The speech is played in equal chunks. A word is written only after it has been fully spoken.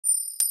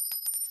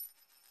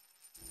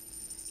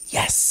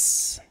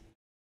Yes!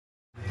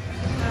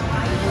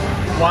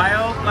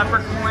 Wild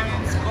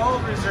LEPRE'COINS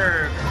Gold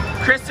Reserve.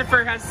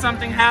 Christopher has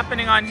something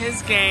happening on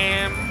his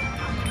game.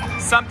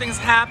 Something's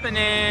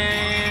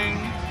happening.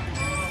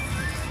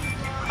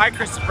 Hi,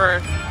 Christopher.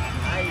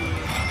 Hi.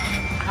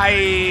 Hi.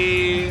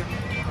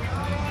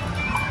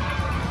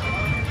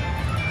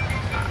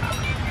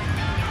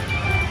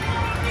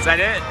 Is that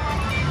it?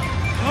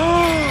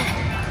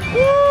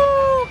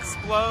 Woo!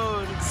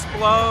 Explode,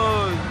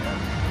 explode.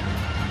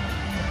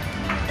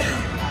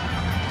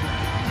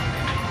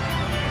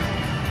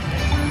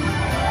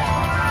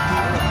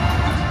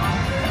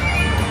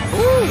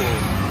 Ooh.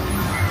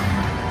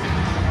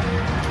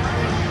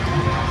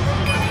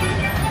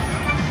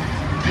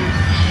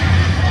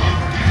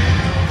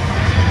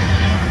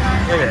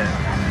 Look at it.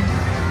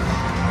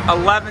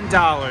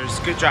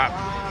 $11. Good job.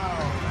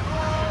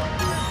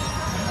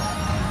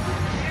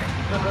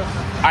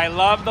 I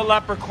love the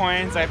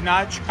LEPRE'COINS. I've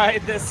not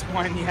tried this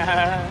one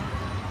yet.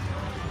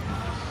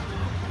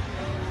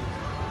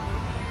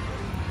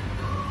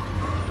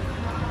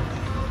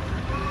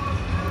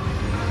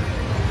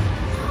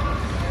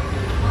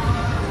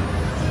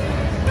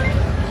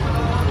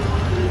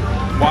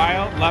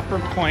 Wild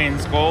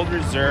LEPRE'COINS Gold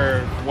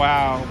Reserve.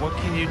 Wow, what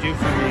can you do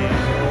for me?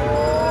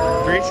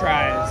 3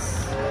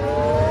 tries.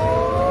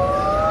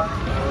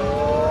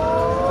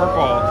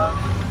 Purple.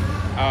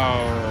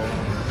 Oh.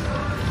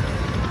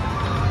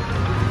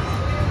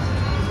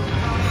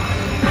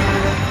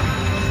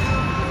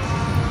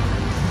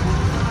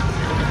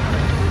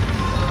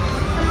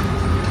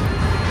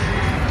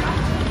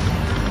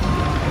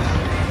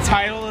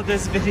 Title of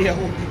this video,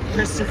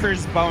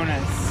 Christopher's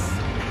bonus.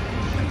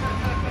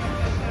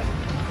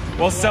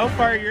 Well, so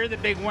far you're the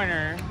big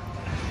winner.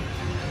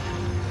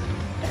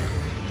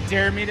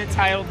 Dare me to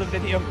title the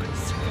video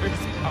Christopher's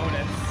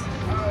bonus.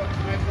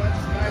 My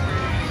butt's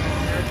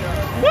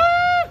vibrating.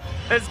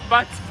 Woo! His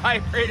butt's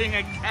vibrating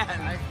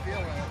again. I feel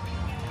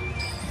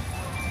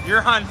it.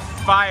 You're on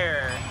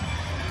fire.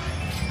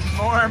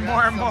 More.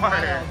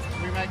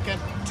 We might get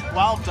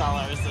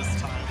 $12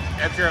 this time.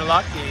 If you're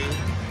lucky.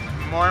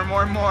 More.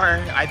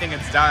 I think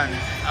it's done.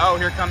 Oh,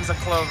 here comes a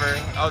clover.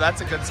 Oh,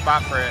 that's a good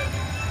spot for it.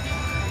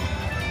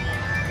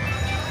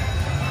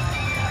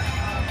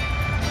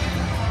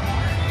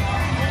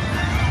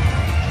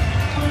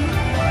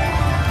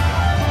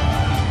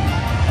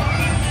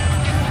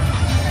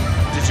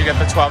 Did you get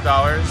the $12?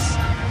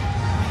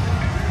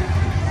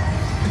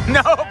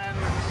 Nope.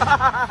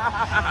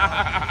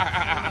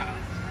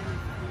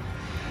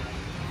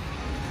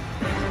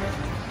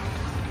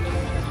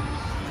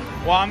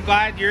 Well, I'm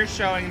glad you're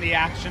showing the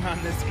action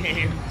on this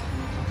game.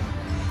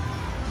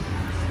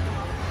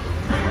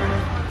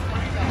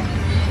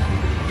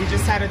 You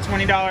just had a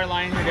 $20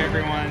 line hit,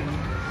 everyone.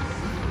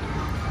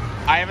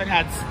 I haven't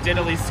had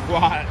diddly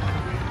squat.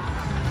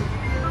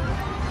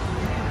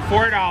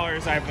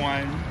 $4 I've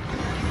won.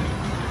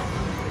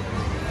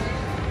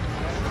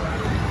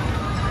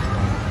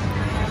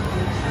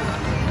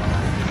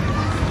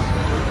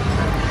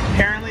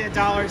 Apparently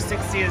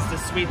 $1.60 is the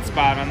sweet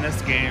spot on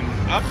this game.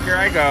 Up, here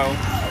I go.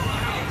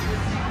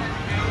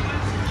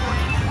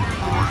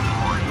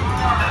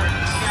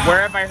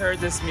 Where have I heard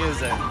this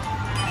music?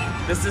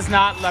 This is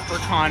not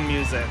Leprechaun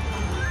music.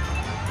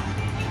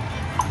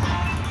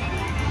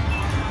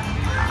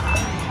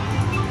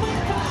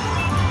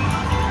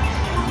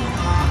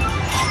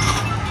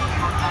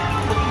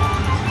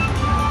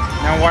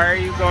 Now why are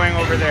you going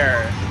over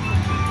there?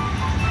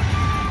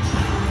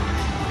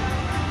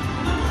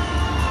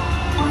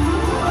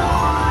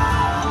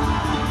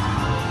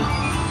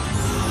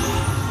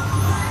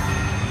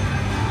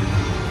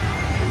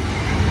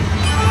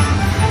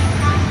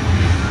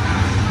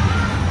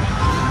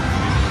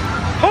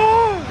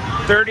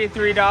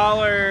 $33.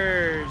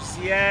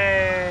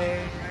 Yay.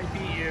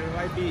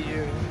 I beat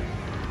you.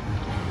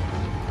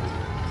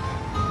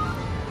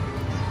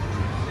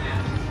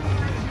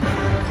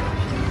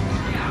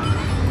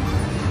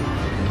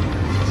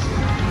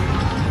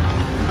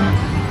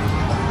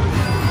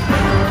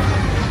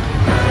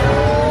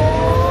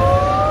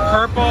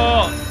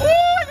 Purple.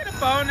 Ooh, I got a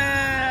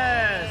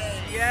bonus.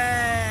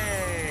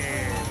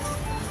 Yay.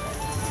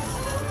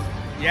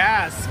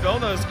 Yeah, spill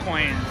those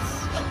coins.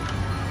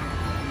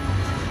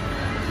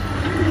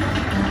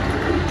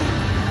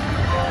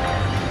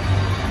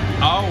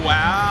 Oh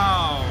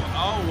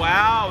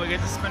wow, we get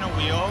to spin a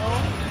wheel.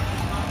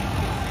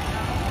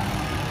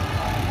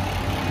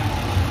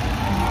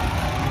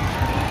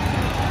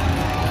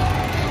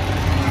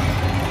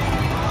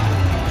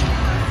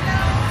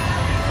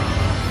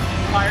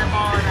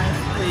 Fireball and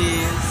ice,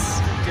 please.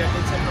 Get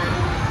the ticket.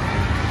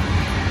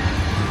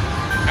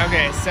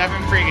 Okay,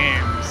 7 free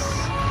games.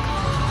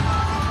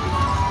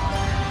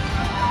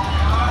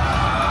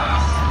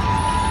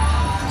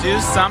 Do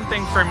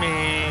something for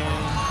me.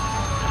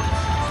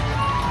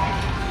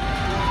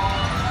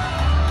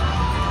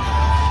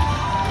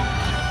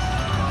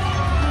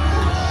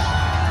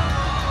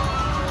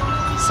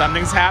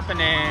 Something's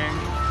happening.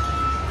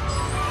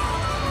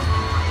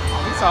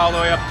 It's all the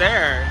way up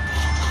there.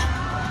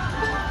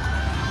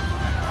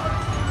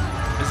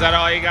 Is that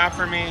all you got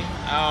for me?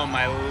 Oh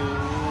my.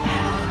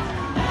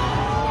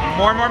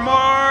 More.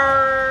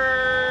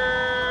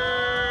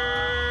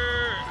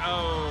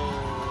 Oh.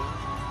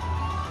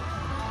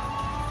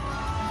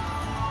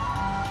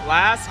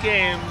 Last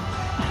game.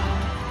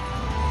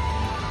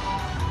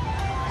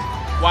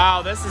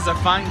 Wow, this is a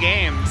fun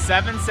game.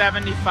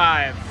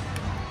 $7.75.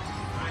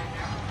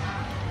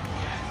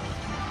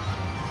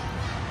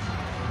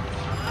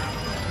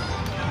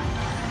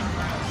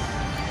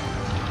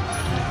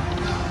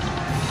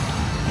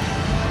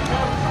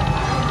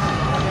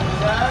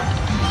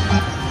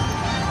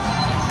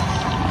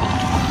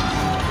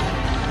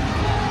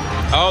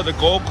 Oh, the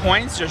gold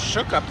coins just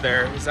shook up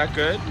there. Is that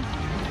good?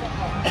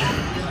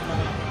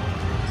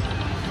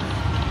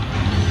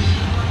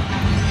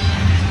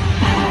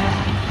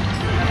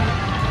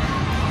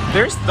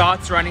 There's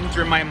thoughts running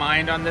through my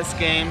mind on this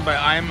game, but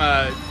I'm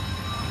a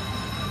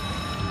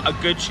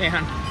good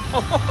channel.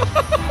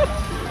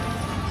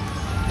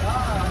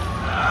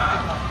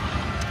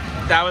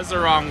 That was the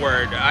wrong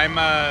word. I'm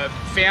a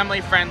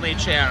family-friendly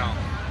channel.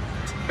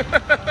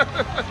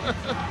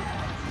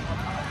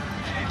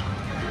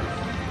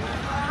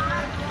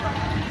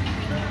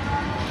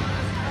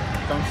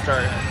 Don't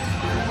start it.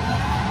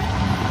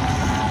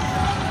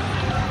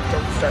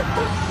 Don't start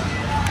this.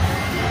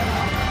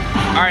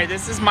 Alright,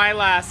 this is my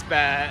last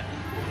bet.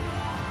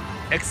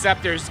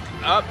 Except there's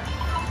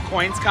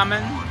coins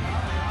coming.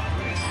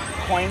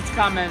 Coins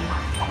coming.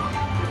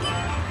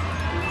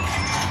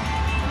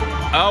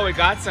 Oh, we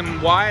got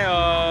some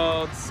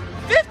wilds.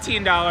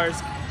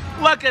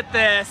 $15. Look at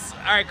this.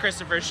 Alright,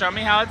 Christopher, show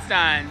me how it's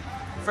done.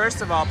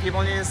 First of all,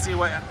 people need to see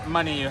what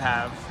money you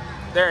have.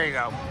 There you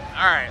go.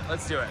 Alright,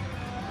 let's do it.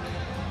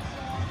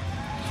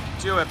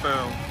 Do it,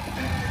 boo.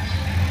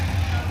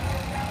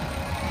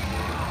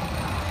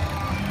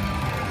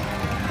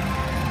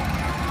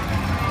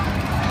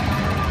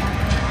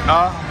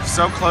 Oh,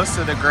 so close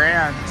to the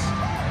grand.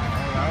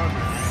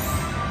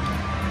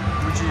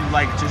 Would you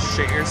like just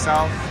shit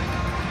yourself?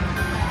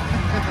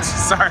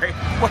 Sorry.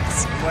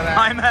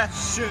 I'm a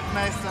shoot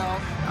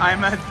myself.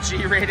 I'm a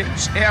G-rated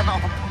channel.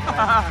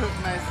 Shoot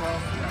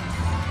myself.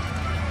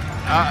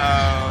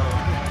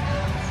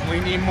 Uh-oh. We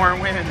need more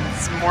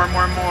wins. More.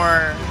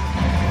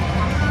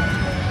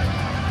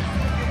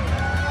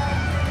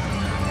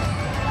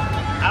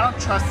 I don't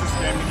trust this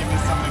game to give me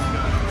something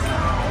good. So,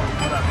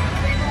 whatever.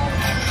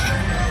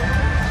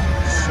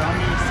 Show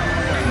me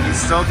something good.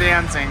 He's still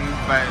dancing,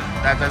 but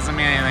that doesn't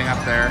mean anything up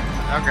there.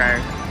 Okay.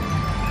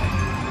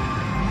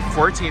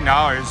 $14.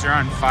 You're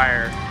on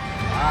fire.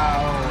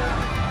 Wow.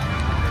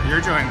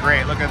 You're doing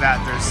great. Look at that.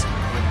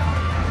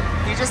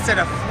 He just did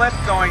a flip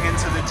going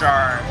into the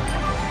jar.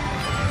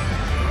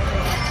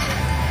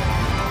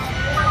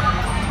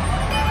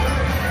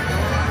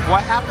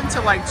 What happened to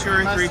like 2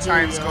 or 3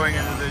 times going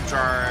into the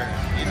jar?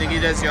 You think he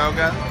does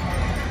yoga?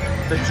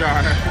 The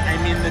jar. I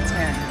mean the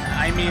tin.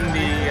 I mean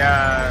the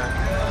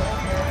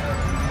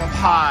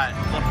pot.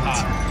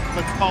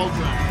 The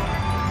cauldron.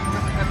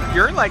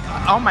 You're like,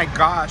 oh my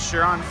gosh,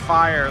 you're on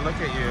fire. Look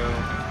at you.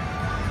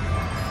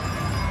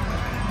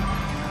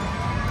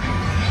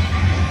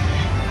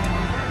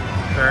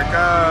 There it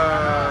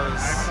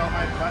goes. I saw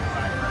my butt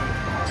vibrate.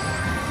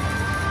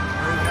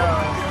 There we go.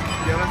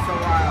 Give us a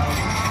while.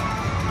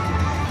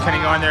 Can he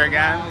go in there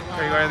again?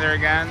 Can he go in there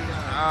again?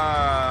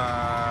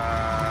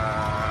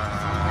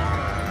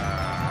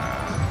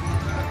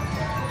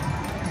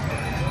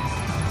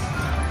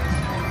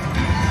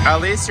 At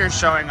least you're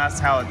showing us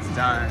how it's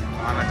done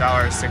on a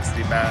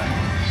 $1.60 bet.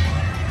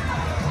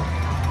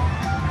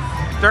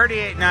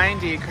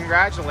 $38.90.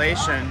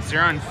 Congratulations,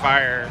 you're on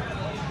fire.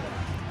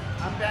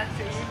 I'm back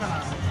to even.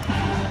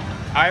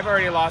 I've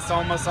already lost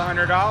almost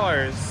 $100.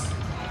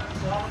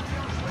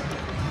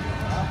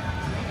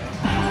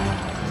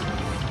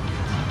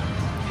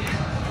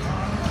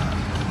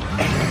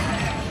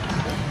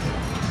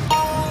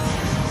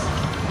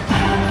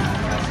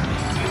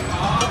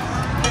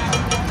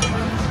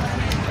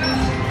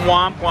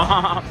 Womp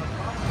womp.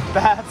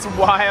 That's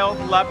Wild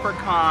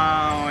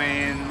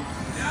Lepre'Coins.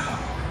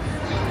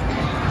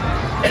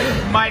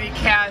 Mighty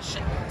Cash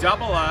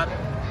double up.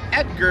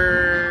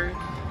 Edgar.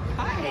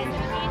 Hi.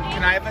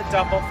 Can I have a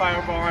double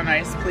fireball on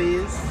ice,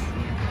 please?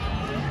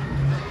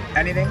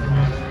 Anything?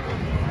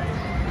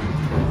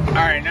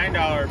 Alright,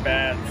 $9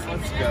 bets.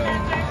 Let's go.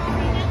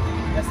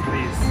 Yes,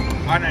 please.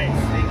 On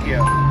ice. Thank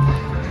you.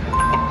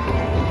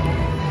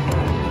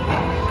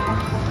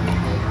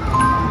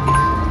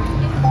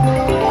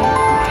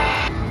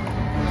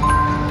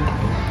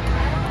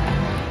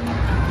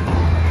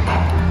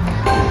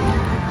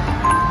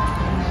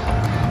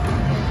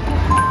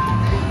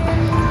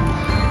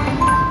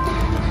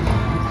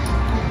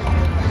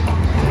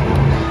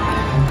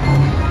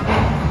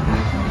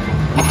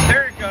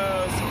 There it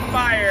goes.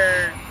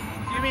 Fire.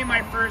 Give me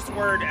my first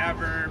word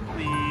ever,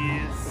 please.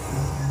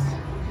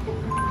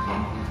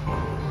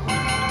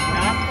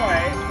 Not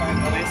quite, but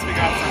at least we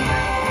got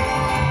something.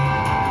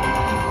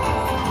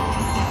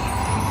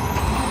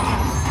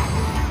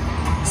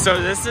 So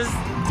this is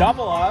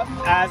double up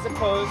as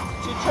opposed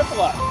to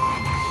triple up.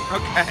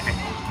 Okay.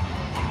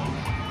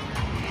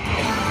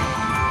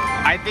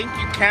 I think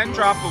you can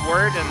drop a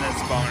word in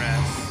this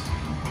bonus.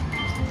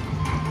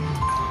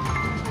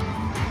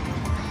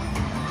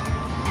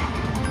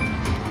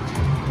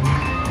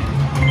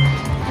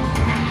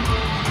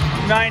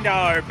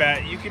 $9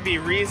 bet. You could be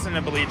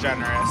reasonably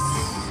generous.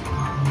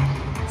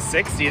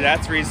 60,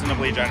 that's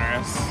reasonably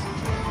generous.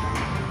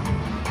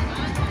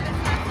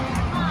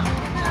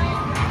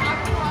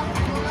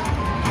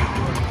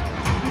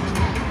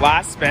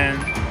 Last spin.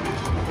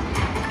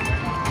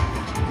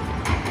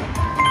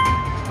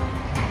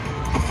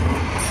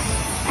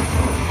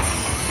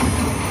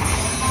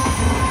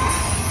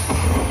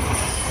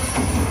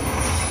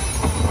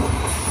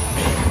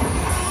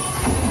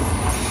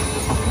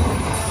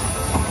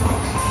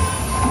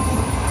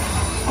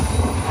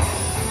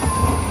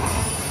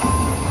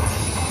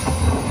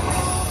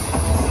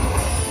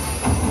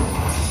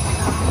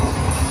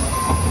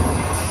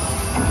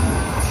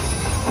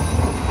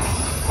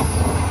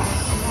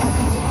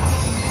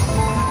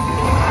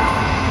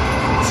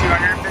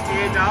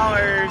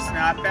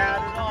 Not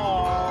bad at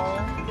all.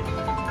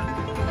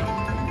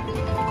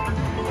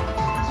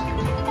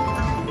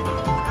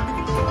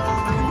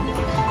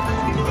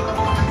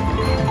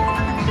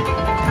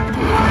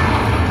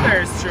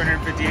 There's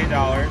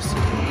 $258.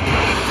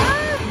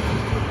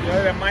 You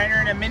had a minor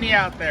and a mini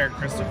out there,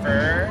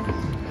 Christopher.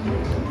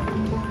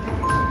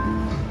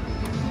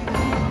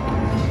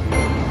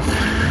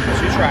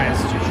 Two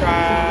tries, two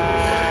tries.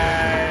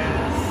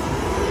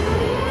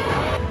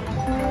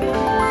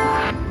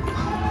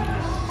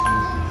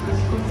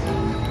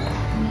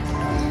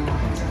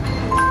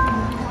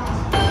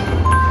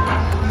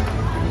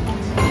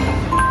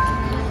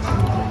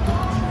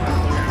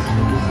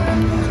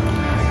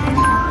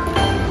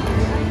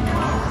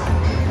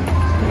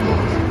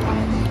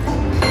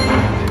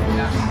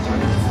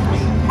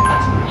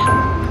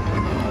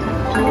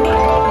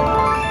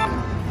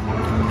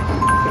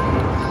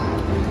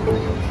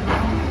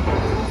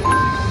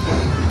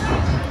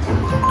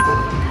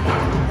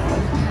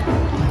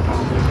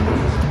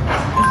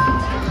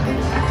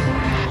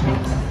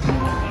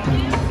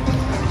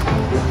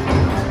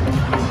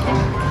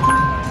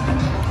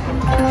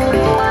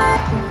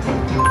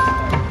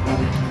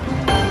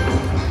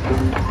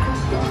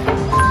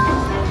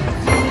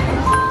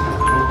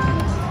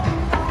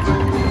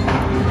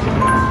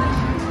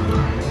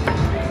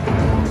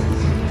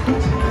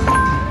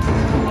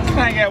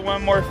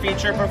 One more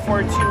feature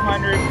before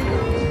 200.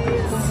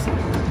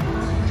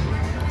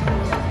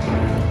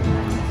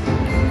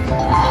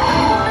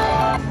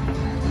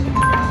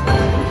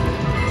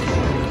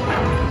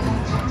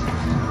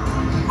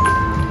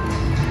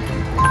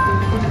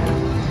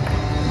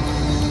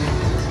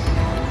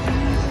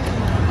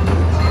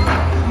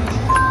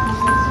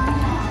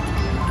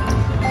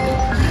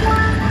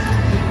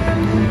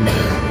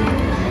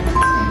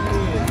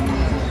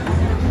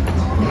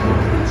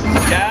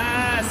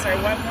 Yes, I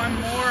want one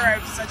more.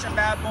 I'm such a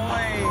bad boy.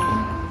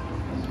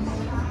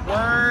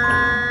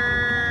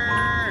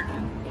 Word.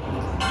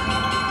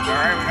 All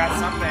right, we got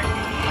something.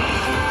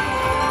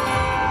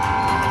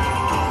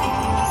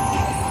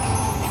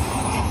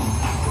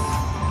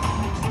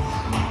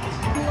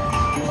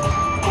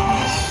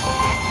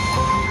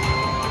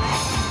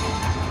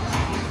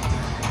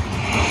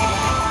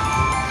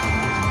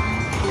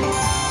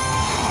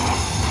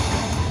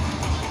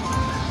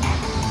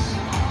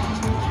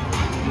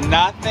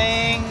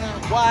 Nothing.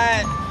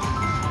 What?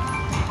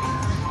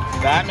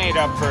 That made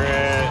up for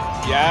it.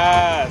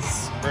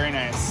 Yes. Very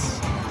nice.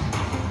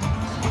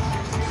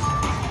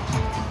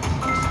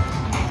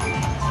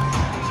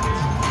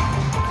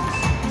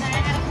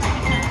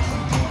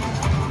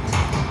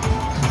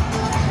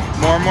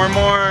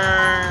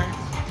 More.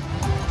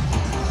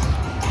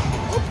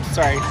 Oops,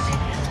 sorry.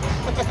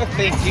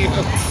 Thank you.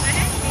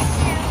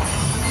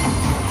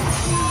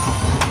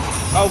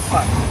 Oh,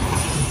 fuck.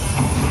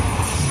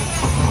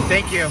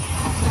 Thank you.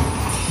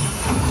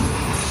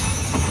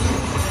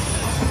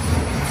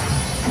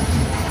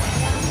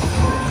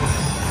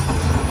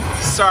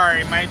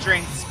 Sorry, my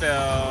drink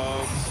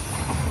spilled.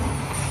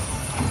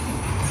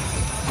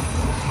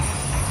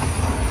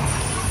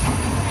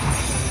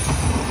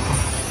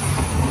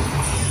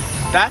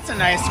 That's a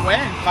nice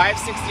win,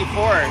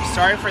 564.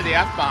 Sorry for the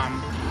F-bomb.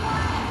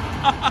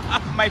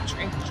 My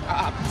drink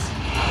dropped.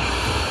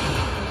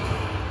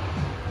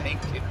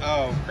 Thank you.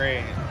 Oh,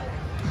 great.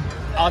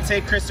 I'll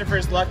take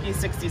Christopher's lucky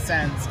 60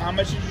 cents. How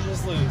much did you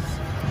just lose?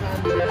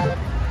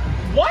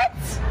 What?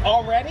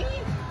 Already?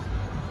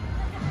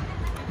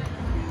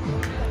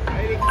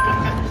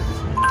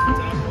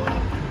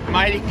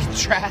 Mighty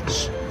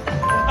trash.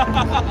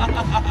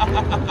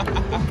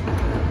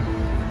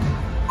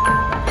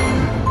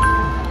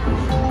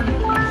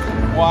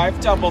 Well, I've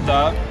doubled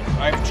up.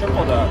 I've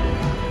tripled up.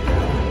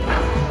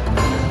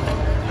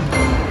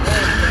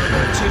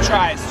 Two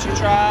tries.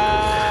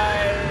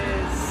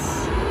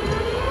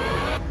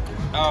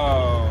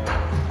 Oh.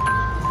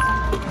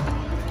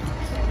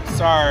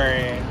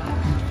 Sorry.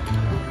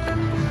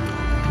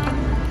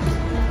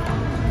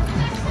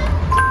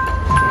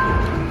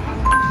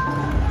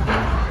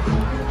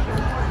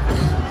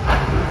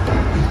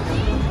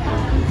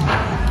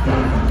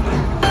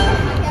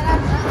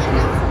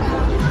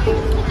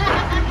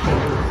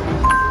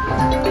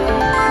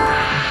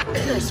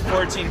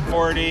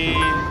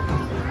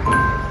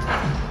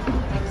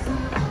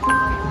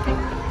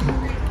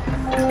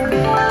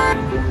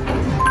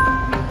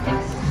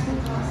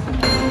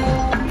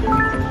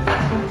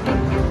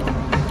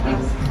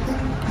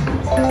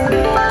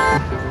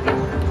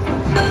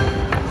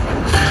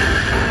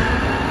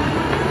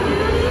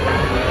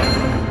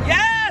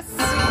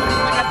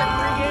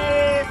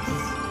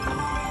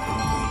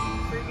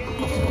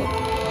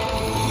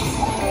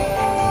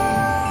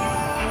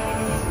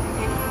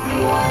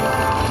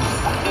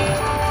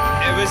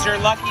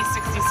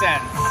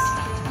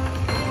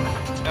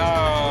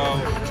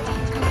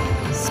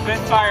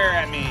 Spitfire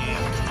at me.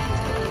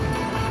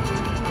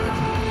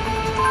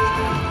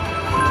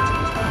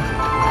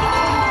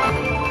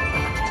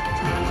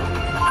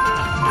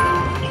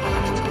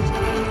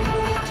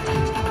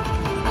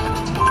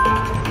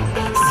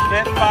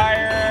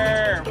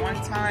 Spitfire! One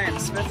time,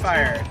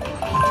 Spitfire.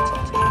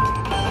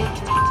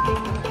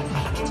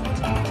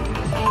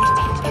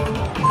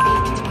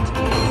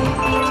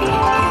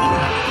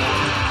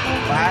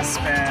 Last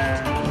spin.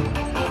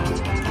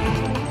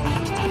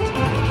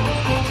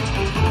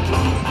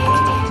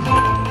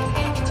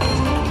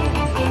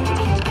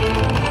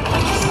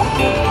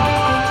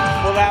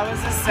 Well, that was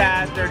a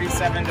sad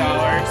 $37,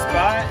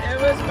 but it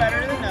was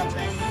better than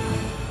nothing.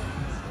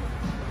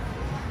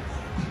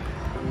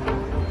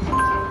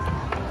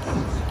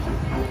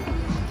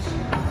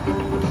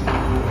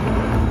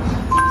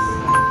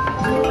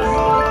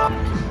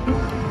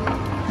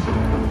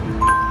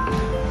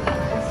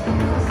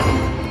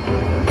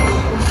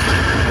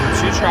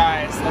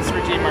 Tries. Let's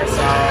redeem ourselves.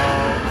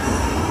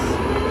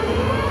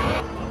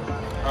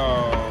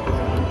 Oh.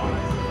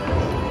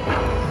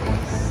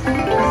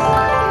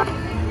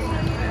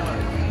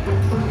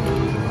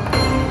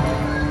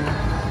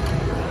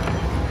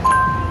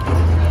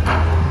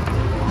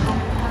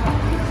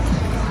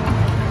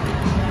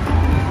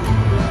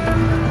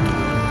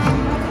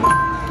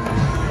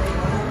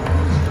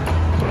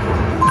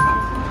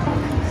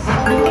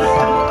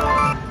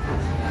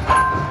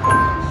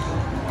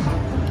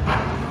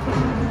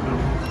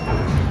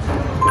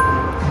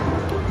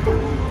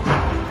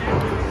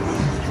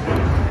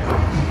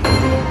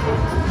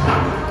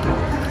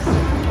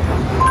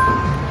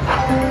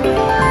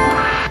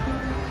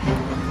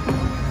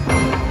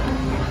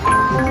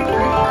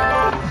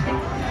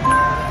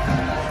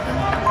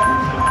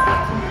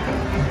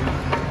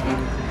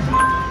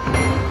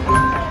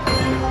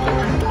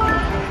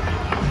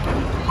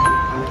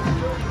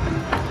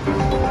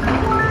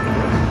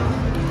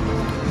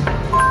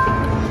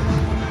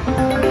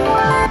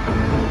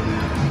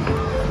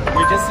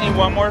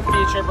 One more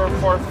feature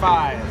before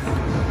 5.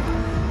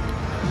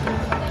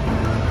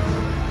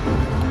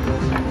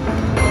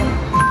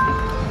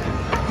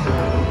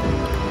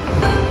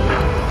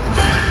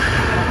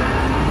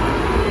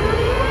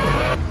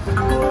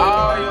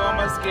 Oh, you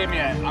almost gave me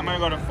it. I'm gonna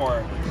go to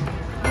 4.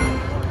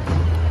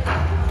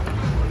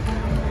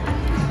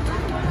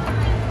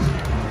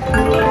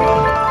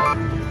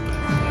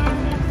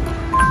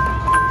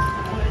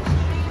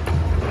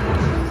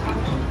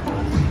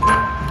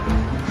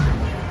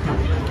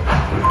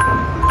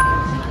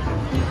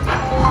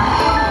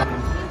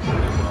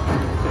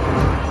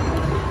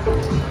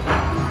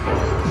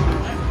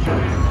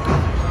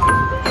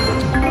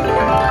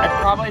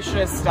 I should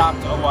have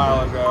stopped a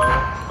while ago,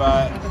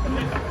 but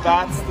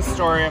that's the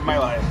story of my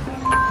life.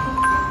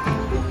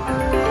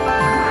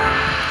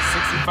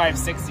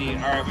 65-60.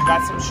 All right, we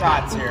got some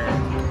shots here.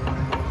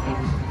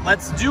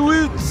 Let's do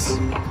it.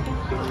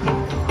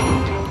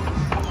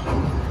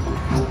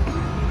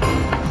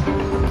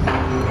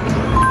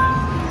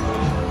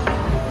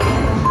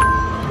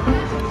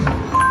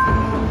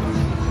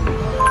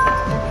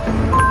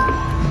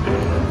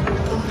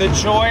 The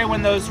joy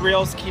when those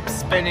reels keep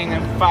spinning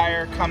and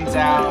fire comes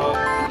out.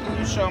 Can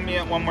you show me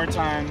it one more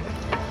time?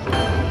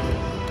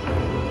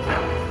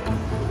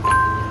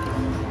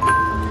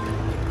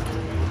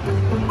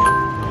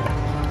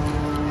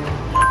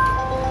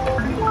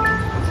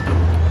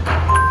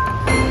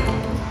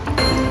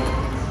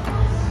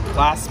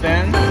 Last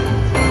spin.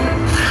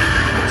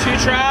 2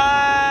 tries!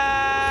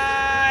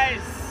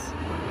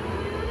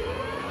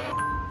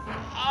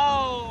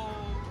 Oh!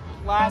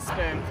 Last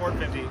spin,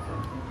 450.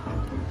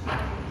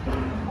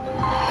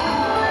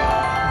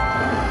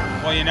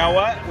 Well, you know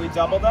what? We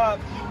doubled up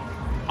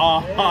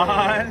on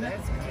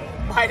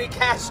Mighty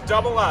Cash.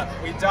 Double up.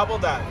 We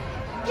doubled up.